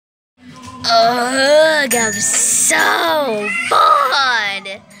Ugh, I'm so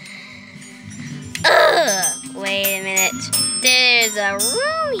bored. Ugh, wait a minute. There's a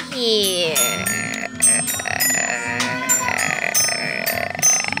room here.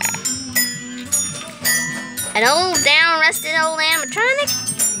 An old down-rusted old animatronic?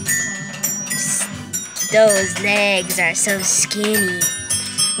 Those legs are so skinny.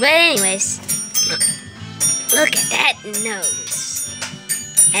 But anyways, look at that nose.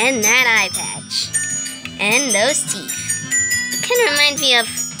 And that eye patch. And those teeth. It kind of reminds me of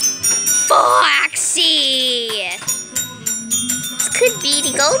Foxy. This could be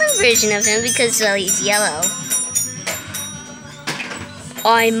the golden version of him because, well, he's yellow.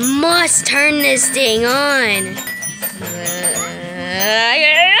 I must turn this thing on.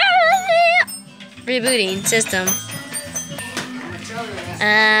 Rebooting system.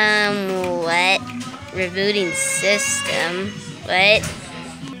 What? Rebooting system. What?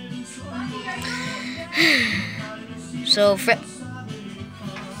 So,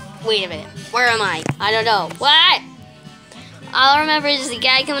 wait a minute. Where am I? I don't know. What? All I remember is the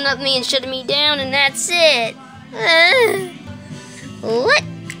guy coming up to me and shutting me down, and that's it. What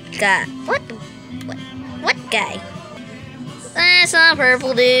guy? What guy? That's not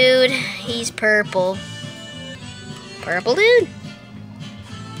purple dude. He's purple. Purple dude?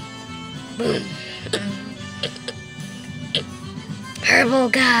 Purple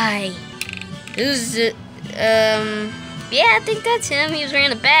guy. Who's yeah, I think that's him. He was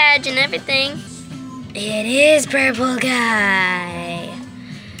wearing a badge and everything. It is Purple Guy.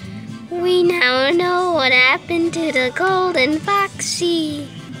 We now know what happened to the Golden Foxy.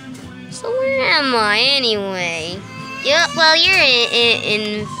 So where am I anyway? Yeah, well, you're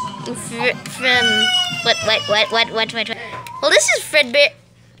what? Well, this is Fredbear.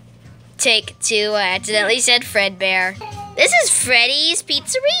 Take two. I accidentally said Fredbear. This is Freddy's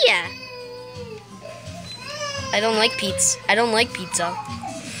Pizzeria. I don't like pizza. I don't like pizza.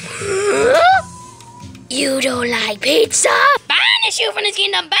 You don't like pizza? Banish you from this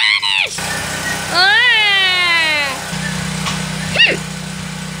kingdom! Banish!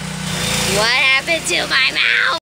 What happened to my mouth?